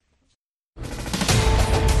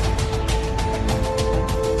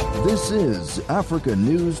This is Africa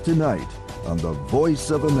News Tonight on the Voice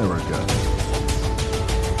of America.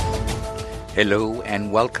 Hello and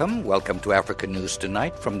welcome. Welcome to Africa News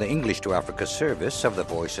Tonight from the English to Africa service of the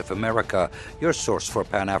Voice of America, your source for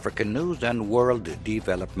Pan-African news and world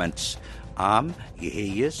developments. I'm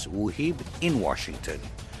Yeheyes Wuhib in Washington.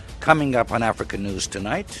 Coming up on Africa News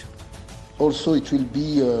Tonight. Also, it will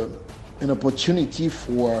be an opportunity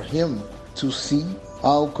for him to see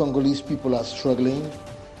how Congolese people are struggling.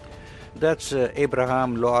 That's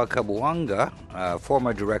Abraham Loakabuanga,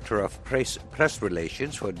 former director of press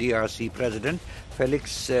relations for DRC President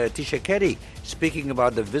Felix Tshisekedi, speaking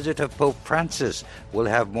about the visit of Pope Francis. We'll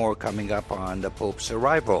have more coming up on the Pope's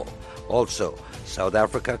arrival. Also, South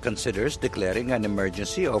Africa considers declaring an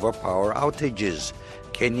emergency over power outages.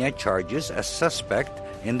 Kenya charges a suspect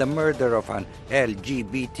in the murder of an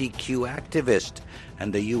LGBTQ activist.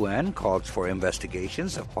 And the UN calls for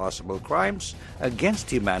investigations of possible crimes against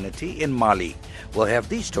humanity in Mali. We'll have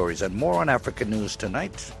these stories and more on Africa News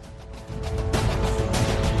Tonight.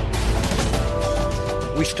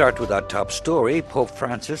 We start with our top story. Pope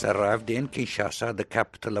Francis arrived in Kinshasa, the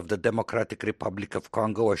capital of the Democratic Republic of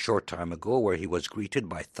Congo, a short time ago, where he was greeted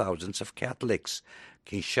by thousands of Catholics.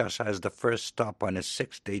 Kinshasa is the first stop on his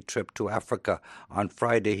 6-day trip to Africa. On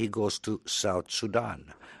Friday, he goes to South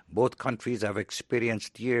Sudan. Both countries have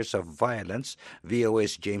experienced years of violence.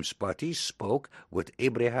 VOA's James Butty spoke with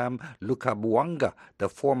Abraham Loakabuanga, the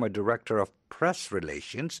former director of press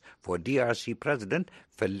relations for DRC President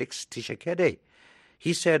Felix Tshisekedi.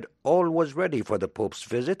 He said all was ready for the Pope's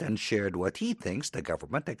visit and shared what he thinks the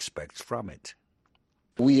government expects from it.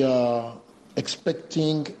 We are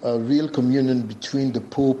expecting a real communion between the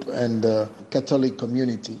Pope and the Catholic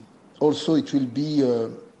community. Also, it will be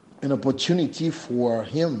an opportunity for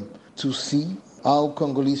him to see how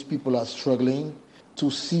Congolese people are struggling,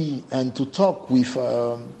 to see and to talk with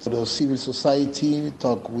the civil society,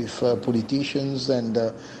 talk with politicians, and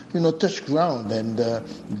touch ground and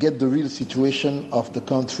get the real situation of the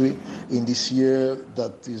country in this year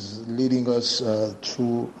that is leading us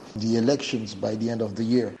through the elections by the end of the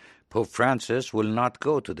year. Pope Francis will not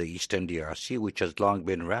go to the eastern DRC, which has long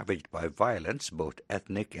been ravaged by violence, both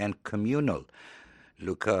ethnic and communal.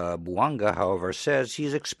 Loakabuanga, however, says he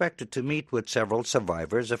is expected to meet with several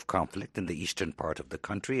survivors of conflict in the eastern part of the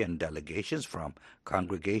country and delegations from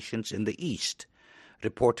congregations in the east.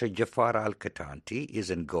 Reporter Jafar Al-Katanti is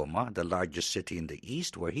in Goma, the largest city in the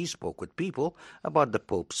east, where he spoke with people about the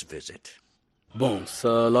Pope's visit.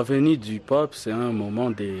 La venue du pape, c'est un moment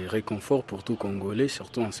de réconfort pour tout Congolais,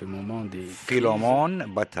 surtout en ce moment de Philemon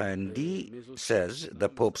Batandi says the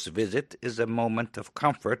Pope's visit is a moment of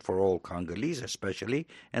comfort for all Congolese, especially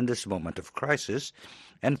in this moment of crisis.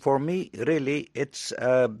 And for me, really, it's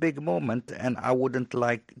a big moment, and I wouldn't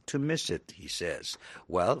like to miss it, he says.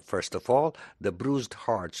 Well, first of all, the bruised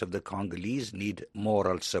hearts of the Congolese need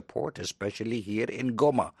moral support, especially here in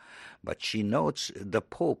Goma. But she notes the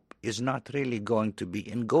Pope is not really going to be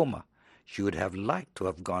in Goma. She would have liked to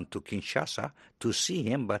have gone to Kinshasa to see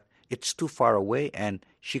him, but it's too far away and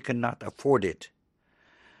she cannot afford it.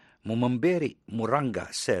 Mumamberi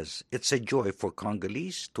Muranga says it's a joy for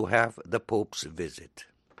Congolese to have the Pope's visit.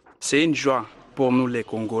 C'est une joie pour nous les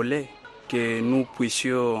Congolais que nous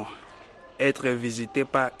puissions être visités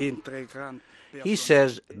par une très grande personne. He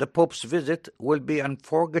says the Pope's visit will be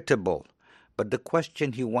unforgettable. But the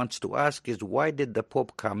question he wants to ask is, why did the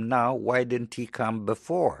Pope come now? Why didn't he come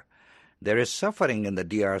before? There is suffering in the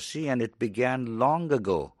DRC and it began long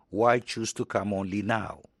ago. Why choose to come only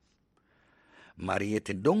now?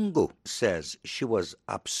 Mariette Ndungu says she was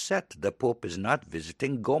upset the Pope is not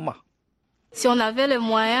visiting Goma. Si on avait les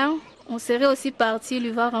moyens, on serait aussi parti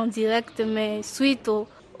lui voir en direct, mais suite au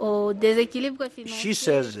She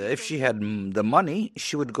says if she had the money,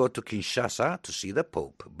 she would go to Kinshasa to see the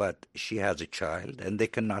Pope. But she has a child and they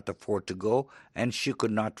cannot afford to go and she could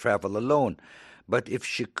not travel alone. But if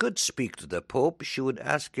she could speak to the Pope, she would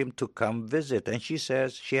ask him to come visit. And she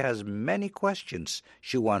says she has many questions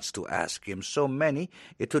she wants to ask him. So many,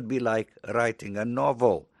 it would be like writing a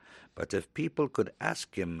novel. But if people could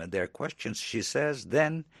ask him their questions, she says,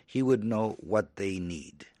 then he would know what they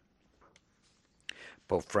need.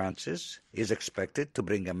 Pope Francis is expected to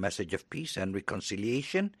bring a message of peace and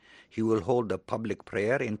reconciliation. He will hold a public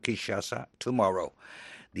prayer in Kinshasa tomorrow.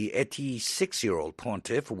 The 86-year-old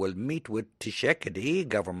pontiff will meet with Tshisekedi,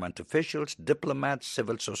 government officials, diplomats,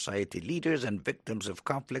 civil society leaders, and victims of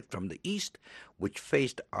conflict from the east, which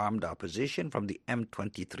faced armed opposition from the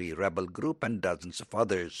M23 rebel group and dozens of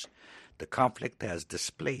others. The conflict has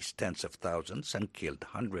displaced tens of thousands and killed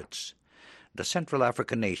hundreds. The Central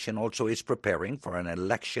African nation also is preparing for an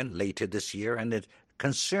election later this year, and it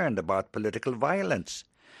concerned about political violence.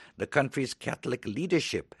 The country's Catholic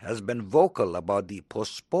leadership has been vocal about the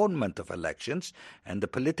postponement of elections and the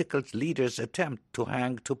political leaders' attempt to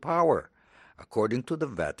hang to power. According to the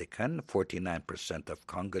Vatican, 49% of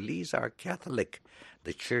Congolese are Catholic.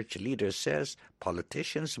 The church leader says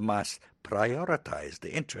politicians must prioritize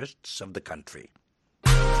the interests of the country.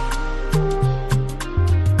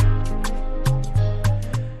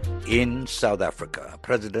 In South Africa,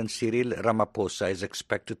 President Cyril Ramaphosa is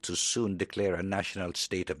expected to soon declare a national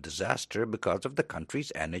state of disaster because of the country's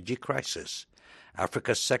energy crisis.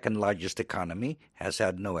 Africa's second-largest economy has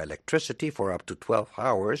had no electricity for up to 12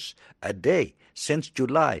 hours a day since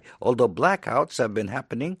July, although blackouts have been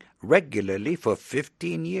happening regularly for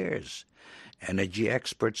 15 years. Energy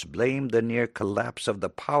experts blame the near collapse of the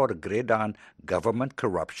power grid on government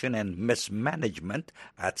corruption and mismanagement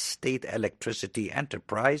at state electricity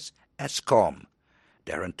enterprise Eskom.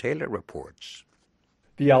 Darren Taylor reports.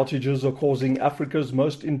 The outages are causing Africa's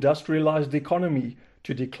most industrialized economy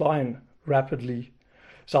to decline rapidly.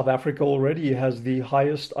 South Africa already has the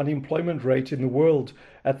highest unemployment rate in the world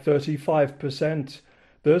at 35%.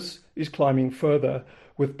 This is climbing further,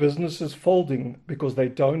 with businesses folding because they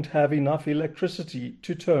don't have enough electricity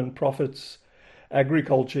to turn profits.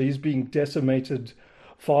 Agriculture is being decimated.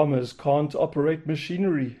 Farmers can't operate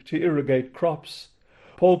machinery to irrigate crops.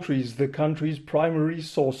 Poultry is the country's primary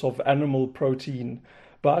source of animal protein,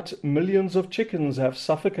 but millions of chickens have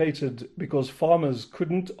suffocated because farmers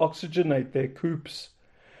couldn't oxygenate their coops.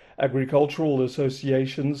 Agricultural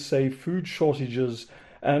associations say food shortages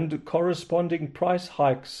and corresponding price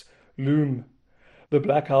hikes loom. The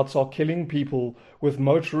blackouts are killing people, with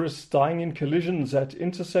motorists dying in collisions at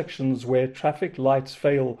intersections where traffic lights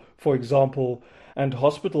fail, for example, and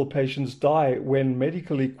hospital patients die when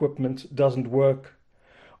medical equipment doesn't work.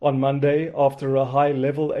 On Monday, after a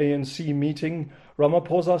high-level ANC meeting,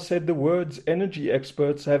 Ramaphosa said the words energy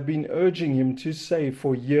experts have been urging him to say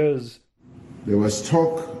for years. There was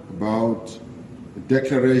talk about the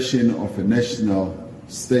declaration of a national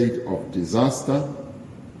state of disaster,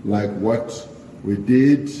 like what we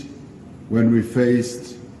did when we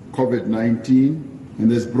faced COVID-19, and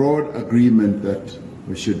there's broad agreement that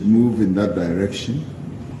we should move in that direction.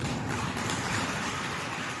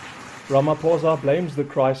 Ramaphosa blames the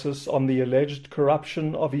crisis on the alleged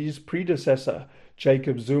corruption of his predecessor,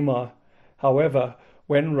 Jacob Zuma. However,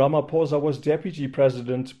 when Ramaphosa was deputy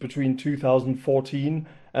president between 2014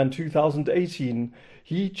 and 2018,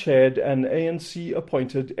 he chaired an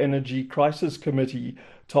ANC-appointed Energy Crisis Committee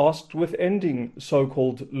tasked with ending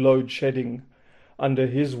so-called load shedding. Under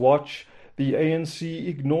his watch, the ANC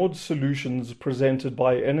ignored solutions presented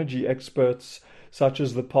by energy experts, such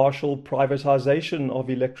as the partial privatization of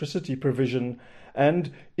electricity provision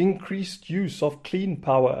and increased use of clean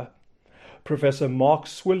power. Professor Mark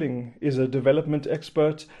Swilling is a development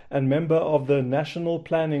expert and member of the National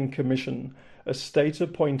Planning Commission, a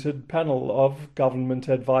state-appointed panel of government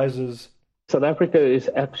advisors. South Africa is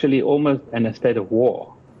actually almost in a state of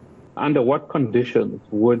war. Under what conditions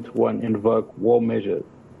would one invoke war measures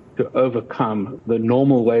to overcome the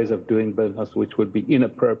normal ways of doing business, which would be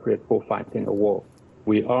inappropriate for fighting a war?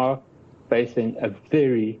 We are facing a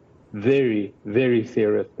very, very, very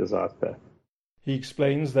serious disaster. He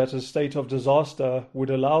explains that a state of disaster would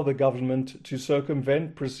allow the government to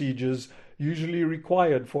circumvent procedures usually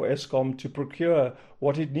required for Eskom to procure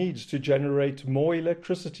what it needs to generate more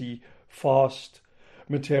electricity fast.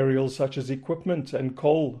 Materials such as equipment and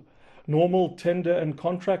coal. Normal tender and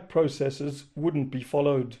contract processes wouldn't be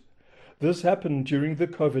followed. This happened during the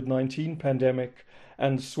COVID-19 pandemic,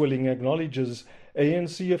 and Swilling acknowledges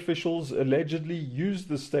ANC officials allegedly used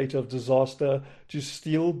the state of disaster to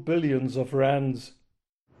steal billions of rands.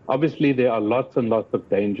 Obviously, there are lots and lots of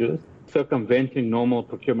dangers. Circumventing normal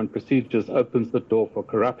procurement procedures opens the door for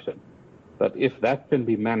corruption. But if that can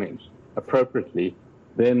be managed appropriately,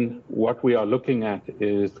 then what we are looking at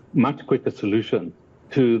is much quicker solutions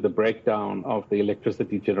to the breakdown of the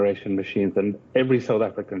electricity generation machines, and every South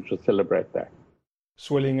African should celebrate that.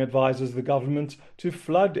 Swilling advises the government to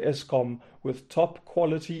flood Eskom with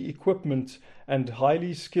top-quality equipment and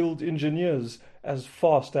highly skilled engineers as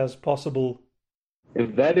fast as possible.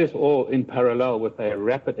 If that is all in parallel with a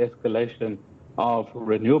rapid escalation of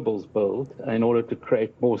renewables build in order to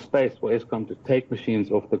create more space for Eskom to take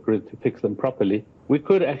machines off the grid to fix them properly, we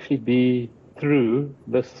could actually be through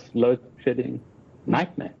this load shedding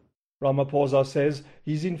nightmare. Ramaphosa says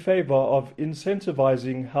he's in favor of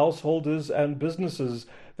incentivizing householders and businesses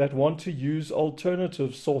that want to use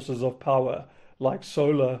alternative sources of power, like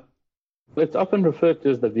solar. It's often referred to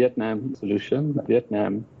as the Vietnam solution.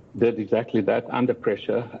 Vietnam did exactly that under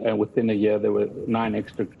pressure, and within a year there were 9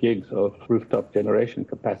 extra gigs of rooftop generation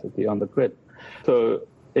capacity on the grid. So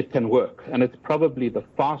it can work, and it's probably the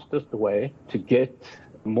fastest way to get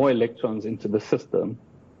more electrons into the system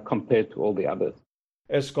compared to all the others.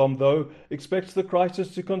 Eskom, though, expects the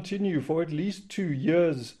crisis to continue for at least 2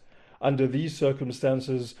 years. Under these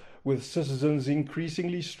circumstances, with citizens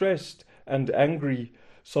increasingly stressed and angry,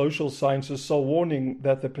 social scientists are warning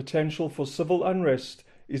that the potential for civil unrest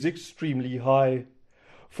is extremely high.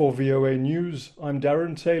 For VOA News, I'm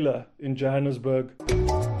Darren Taylor in Johannesburg.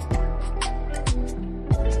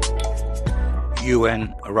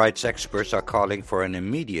 UN rights experts are calling for an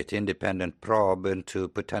immediate independent probe into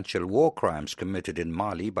potential war crimes committed in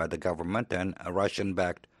Mali by the government and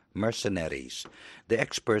Russian-backed mercenaries. The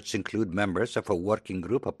experts include members of a working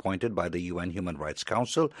group appointed by the UN Human Rights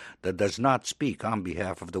Council that does not speak on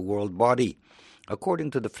behalf of the world body.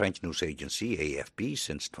 According to the French news agency AFP,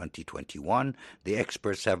 since 2021, the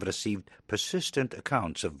experts have received persistent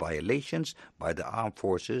accounts of violations by the armed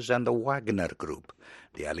forces and the Wagner Group.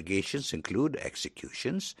 The allegations include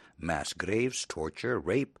executions, mass graves, torture,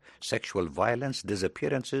 rape, sexual violence,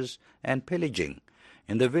 disappearances, and pillaging.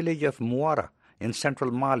 In the village of Muara, in central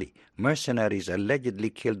Mali, mercenaries allegedly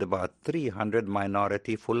killed about 300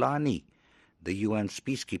 minority Fulani. The UN's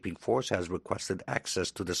peacekeeping force has requested access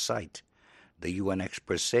to the site. The UN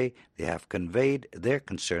experts say they have conveyed their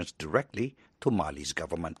concerns directly to Mali's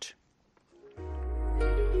government.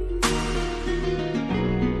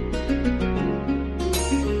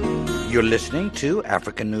 You're listening to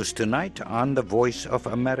African News Tonight on the Voice of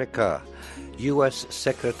America. U.S.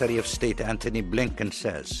 Secretary of State Antony Blinken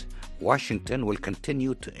says Washington will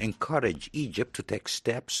continue to encourage Egypt to take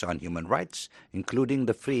steps on human rights, including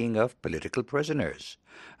the freeing of political prisoners.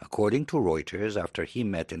 According to Reuters, after he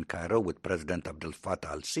met in Cairo with President Abdel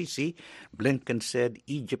Fattah al-Sisi, Blinken said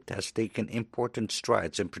Egypt has taken important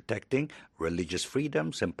strides in protecting religious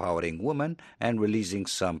freedoms, empowering women, and releasing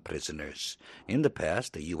some prisoners. In the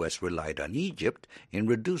past, the U.S. relied on Egypt in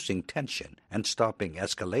reducing tension and stopping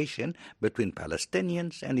escalation between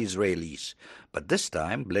Palestinians and Israelis. But this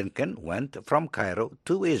time, Blinken went from Cairo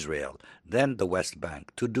to Israel, then the West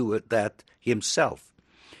Bank, to do that himself.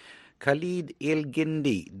 Khalid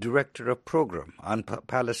El-Gindi, Director of Program on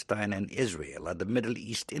Palestine and Israel at the Middle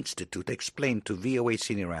East Institute, explained to VOA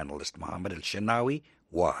senior analyst Mohammed El-Shanawi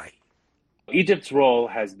why. Egypt's role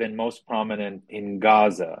has been most prominent in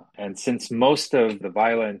Gaza, and since most of the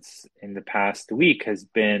violence in the past week has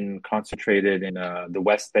been concentrated in the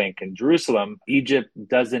West Bank and Jerusalem, Egypt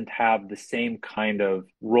doesn't have the same kind of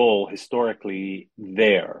role historically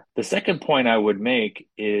there. The second point I would make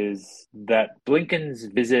is that Blinken's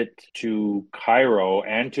visit to Cairo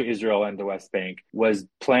and to Israel and the West Bank was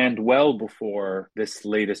planned well before this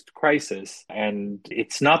latest crisis, and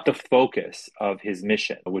it's not the focus of his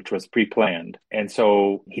mission, which was pre-planned. And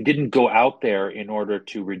so he didn't go out there in order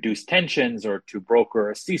to reduce tensions or to broker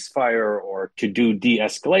a ceasefire or to do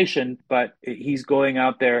de-escalation, but he's going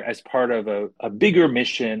out there as part of a bigger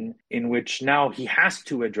mission in which now he has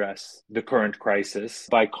to address the current crisis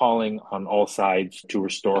by calling on all sides to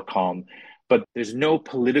restore calm. But there's no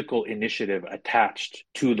political initiative attached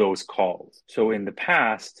to those calls. So in the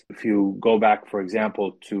past, if you go back, for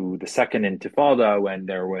example, to the Second Intifada, when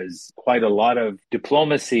there was quite a lot of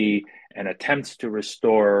diplomacy and attempts to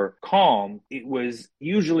restore calm, it was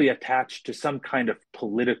usually attached to some kind of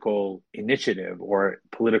political initiative or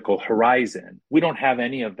political horizon. We don't have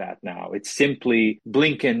any of that now. It's simply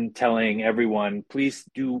Blinken telling everyone, please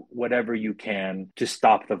do whatever you can to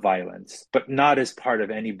stop the violence, but not as part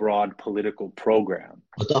of any broad political program.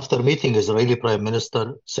 But after meeting Israeli Prime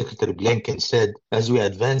Minister, Secretary Blinken said, as we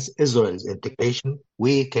advance Israel's integration,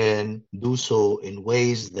 we can do so in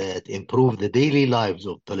ways that improve the daily lives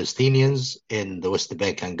of Palestinians in the West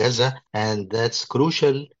Bank and Gaza, and that's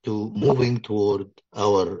crucial to moving toward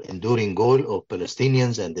our enduring goal of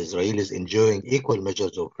Palestinians and Israelis enjoying equal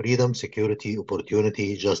measures of freedom, security,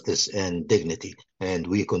 opportunity, justice, and dignity. And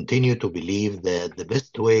we continue to believe that the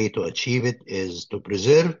best way to achieve it is to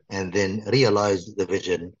preserve and then realize the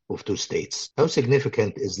vision of two states. How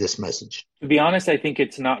significant is this message? To be honest, I think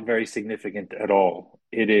it's not very significant at all.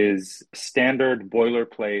 It is standard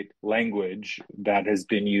boilerplate language that has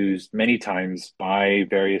been used many times by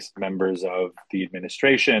various members of the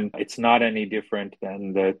administration. It's not any different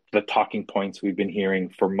than the talking points we've been hearing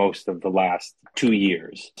for most of the last 2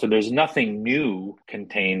 years. So there's nothing new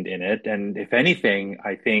contained in it. And if anything,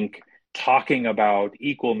 I think talking about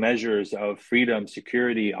equal measures of freedom,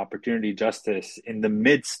 security, opportunity, justice in the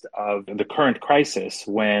midst of the current crisis,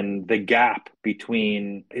 when the gap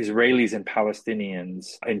between Israelis and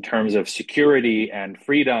Palestinians in terms of security and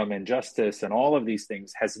freedom and justice and all of these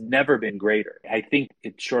things has never been greater. I think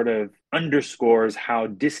it sort of underscores how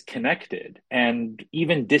disconnected and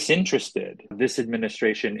even disinterested this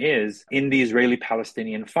administration is in the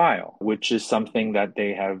Israeli-Palestinian file, which is something that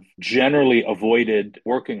they have generally avoided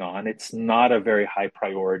working on. It's not a very high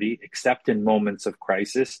priority, except in moments of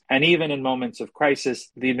crisis. And even in moments of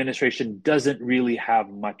crisis, the administration doesn't really have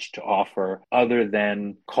much to offer other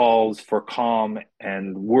than calls for calm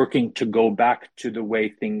and working to go back to the way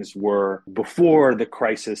things were before the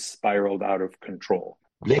crisis spiraled out of control.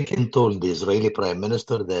 Blinken told the Israeli Prime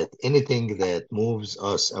Minister that anything that moves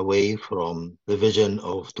us away from the vision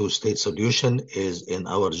of two-state solution is, in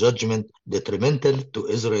our judgment, detrimental to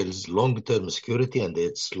Israel's long-term security and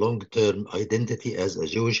its long-term identity as a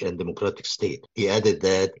Jewish and democratic state. He added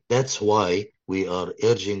that that's why we are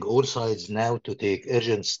urging all sides now to take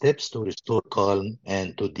urgent steps to restore calm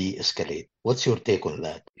and to de-escalate. What's your take on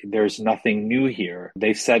that? There's nothing new here.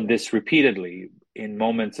 They've said this repeatedly in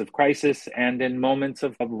moments of crisis and in moments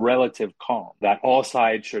of relative calm, that all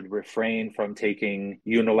sides should refrain from taking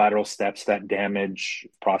unilateral steps that damage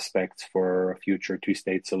prospects for a future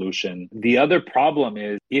two-state solution. The other problem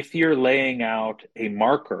is if you're laying out a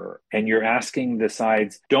marker and you're asking the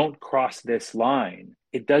sides, don't cross this line,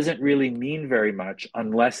 it doesn't really mean very much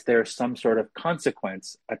unless there's some sort of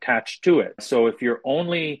consequence attached to it. So if you're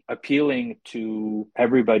only appealing to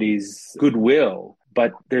everybody's goodwill,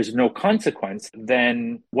 but there's no consequence,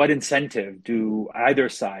 then what incentive do either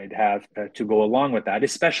side have to go along with that,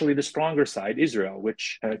 especially the stronger side, Israel,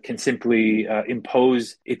 which can simply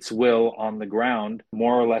impose its will on the ground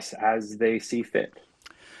more or less as they see fit?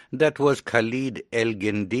 That was Khalid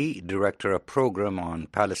El-Gindi, Director of Program on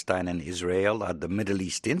Palestine and Israel at the Middle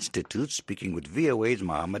East Institute, speaking with VOA's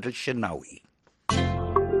Mohammed El-Shenawi.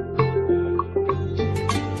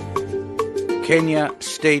 Kenya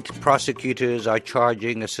state prosecutors are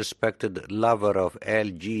charging a suspected lover of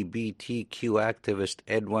LGBTQ activist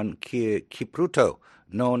Edwin Kipruto,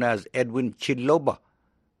 known as Edwin Chiloba,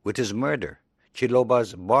 with his murder.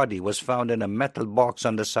 Chiloba's body was found in a metal box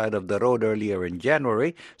on the side of the road earlier in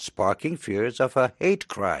January, sparking fears of a hate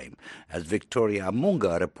crime, as Victoria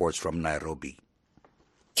Amunga reports from Nairobi.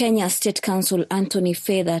 Kenya State Counsel Anthony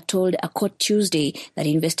Fedha told a court Tuesday that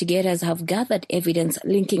investigators have gathered evidence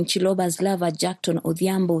linking Chiloba's lover Jackton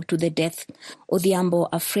Odhiambo to the death. Odhiambo,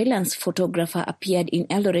 a freelance photographer, appeared in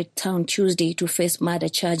Eldoret town Tuesday to face murder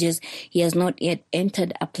charges. He has not yet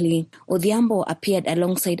entered a plea. Odhiambo appeared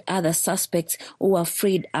alongside other suspects who were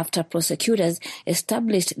freed after prosecutors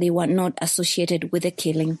established they were not associated with the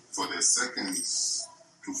killing. For the second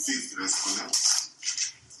to fifth respondents,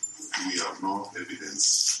 we have no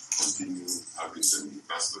evidence. Continue having them in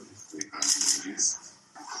custody. They can be released.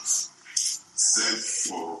 Save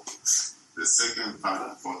for the second, third,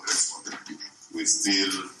 and fourth respondent, we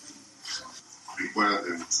still require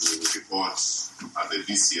them to report at the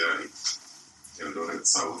DCI Eldoret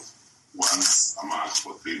South once a month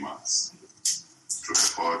for 3 months to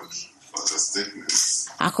record further statements.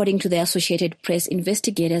 According to the Associated Press,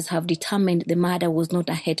 investigators have determined the murder was not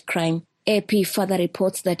a hate crime. AP further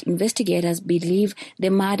reports that investigators believe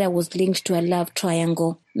the murder was linked to a love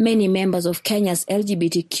triangle. Many members of Kenya's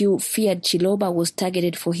LGBTQ feared Chiloba was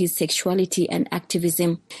targeted for his sexuality and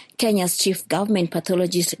activism. Kenya's chief government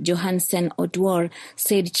pathologist Johansen Odwor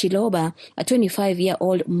said Chiloba, a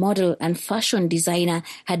 25-year-old model and fashion designer,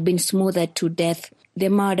 had been smothered to death. The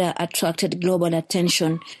murder attracted global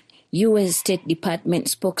attention. U.S. State Department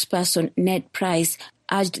spokesperson Ned Price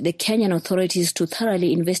urged the Kenyan authorities to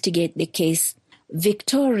thoroughly investigate the case.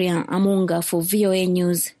 Victoria Amunga for VOA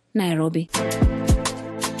News, Nairobi.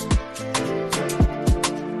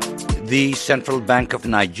 The Central Bank of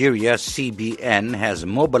Nigeria, CBN, has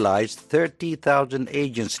mobilized 30,000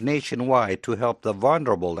 agents nationwide to help the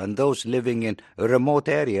vulnerable and those living in remote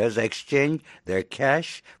areas exchange their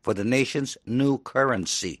cash for the nation's new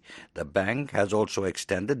currency. The bank has also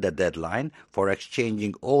extended the deadline for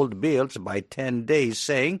exchanging old bills by 10 days,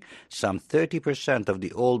 saying some 30% of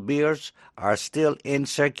the old bills are still in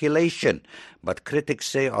circulation. But critics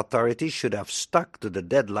say authorities should have stuck to the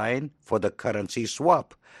deadline for the currency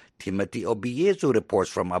swap. Timothy Obiezu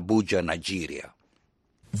reports from Abuja, Nigeria.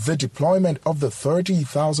 The deployment of the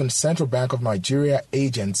 30,000 Central Bank of Nigeria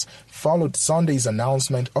agents followed Sunday's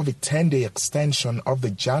announcement of a 10-day extension of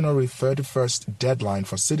the January 31st deadline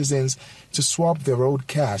for citizens to swap their old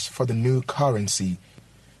cash for the new currency.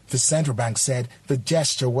 The central bank said the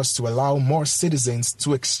gesture was to allow more citizens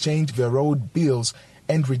to exchange their old bills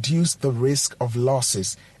and reduce the risk of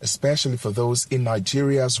losses, especially for those in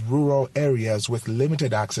Nigeria's rural areas with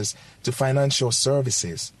limited access to financial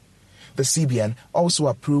services. The CBN also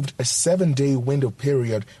approved a 7-day window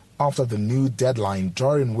period after the new deadline,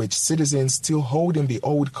 during which citizens still holding the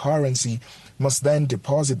old currency must then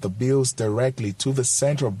deposit the bills directly to the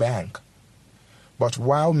central bank. But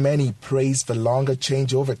while many praise the longer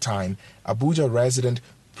changeover time, Abuja resident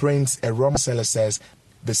Prince Eromsele says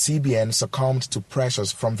the CBN succumbed to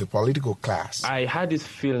pressures from the political class. I had this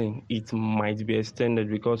feeling it might be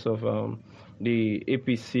extended because of the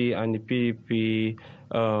APC and the PDP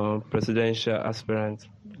presidential aspirants,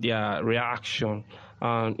 their reaction.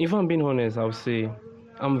 And if I'm being honest, I would say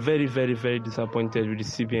I'm very, very, very disappointed with the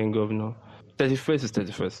CBN governor. 31st is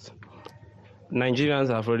 31st. Nigerians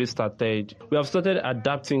have already started. We have started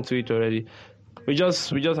adapting to it already. We just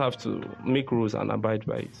have to make rules and abide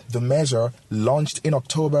by it. The measure, launched in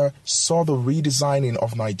October, saw the redesigning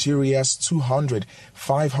of Nigeria's 200,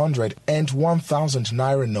 500 and 1,000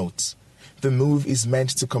 naira notes. The move is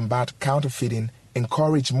meant to combat counterfeiting,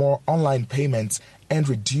 encourage more online payments, and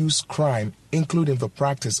reduce crime, including the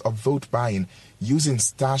practice of vote buying using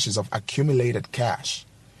stashes of accumulated cash.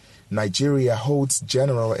 Nigeria holds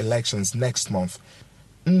general elections next month.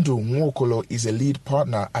 Ndu Nwokolo is a lead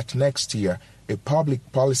partner at Next Year, a public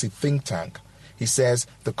policy think tank. He says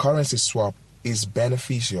the currency swap is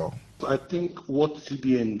beneficial. I think what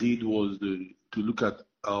CBN did was to look at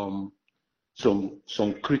some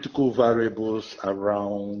critical variables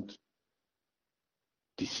around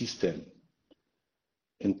the system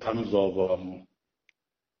in terms of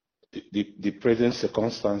the present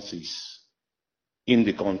circumstances in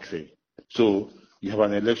the country. So you have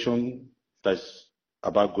an election that's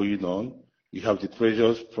about going on. You have the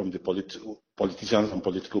pressures from the politicians and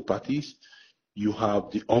political parties. You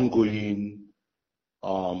have the ongoing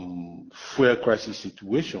fuel crisis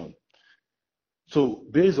situation. So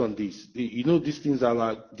based on this, these things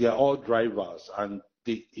they are all drivers, and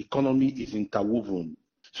the economy is interwoven.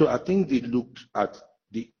 So I think they looked at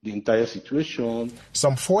the entire situation.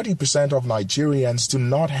 Some 40% of Nigerians do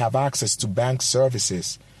not have access to bank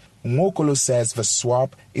services. Nwokolo says the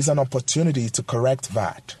swap is an opportunity to correct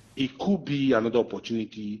that. It could be another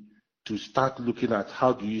opportunity to start looking at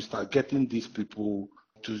how do you start getting these people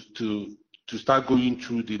to start going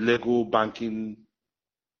through the legal banking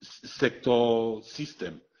sector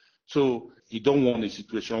system. So you don't want a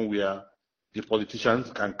situation where the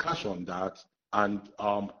politicians can cash on that and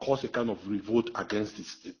cause a kind of revolt against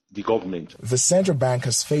the government. The central bank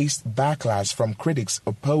has faced backlash from critics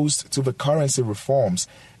opposed to the currency reforms,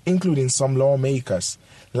 including some lawmakers.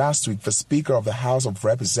 Last week, the Speaker of the House of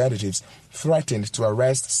Representatives threatened to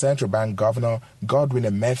arrest Central Bank Governor Godwin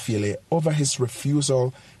Emefiele over his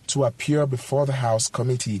refusal to appear before the House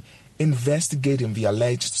committee investigating the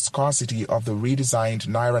alleged scarcity of the redesigned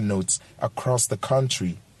Naira notes across the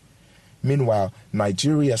country. Meanwhile,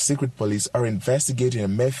 Nigeria's secret police are investigating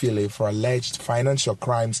Emefiele for alleged financial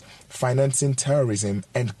crimes, financing terrorism,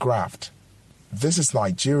 and graft. This is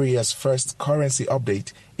Nigeria's first currency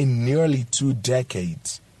update in nearly 2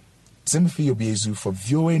 decades. Timothy Obiezu for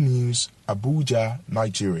VOA News, Abuja,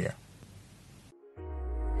 Nigeria.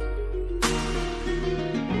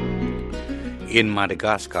 In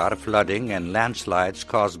Madagascar, flooding and landslides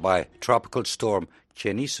caused by tropical storm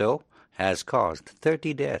Cheniso has caused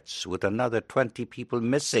 30 deaths, with another 20 people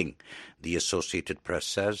missing. The Associated Press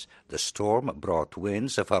says the storm brought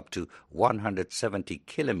winds of up to 170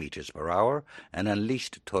 kilometers per hour and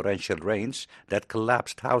unleashed torrential rains that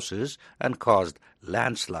collapsed houses and caused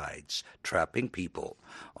landslides, trapping people.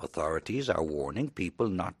 Authorities are warning people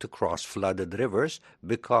not to cross flooded rivers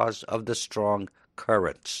because of the strong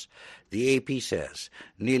currents. The AP says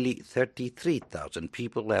nearly 33,000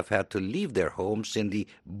 people have had to leave their homes in the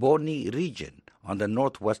Boni region on the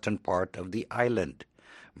northwestern part of the island.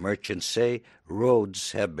 Merchants say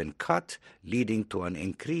roads have been cut, leading to an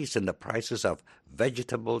increase in the prices of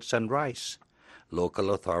vegetables and rice.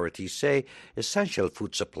 Local authorities say essential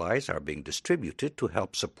food supplies are being distributed to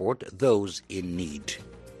help support those in need.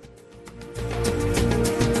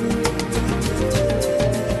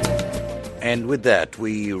 And with that,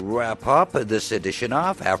 we wrap up this edition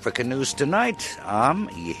of African News Tonight. I'm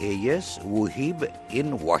Yeheyes Wuhib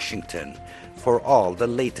in Washington. For all the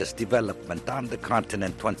latest development on the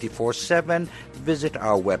continent 24/7, visit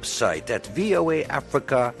our website at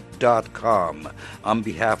voaafrica.com. On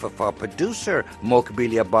behalf of our producer,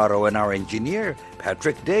 Mokbilia Barrow, and our engineer,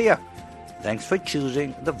 Patrick Dea, thanks for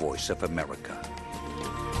choosing the Voice of America.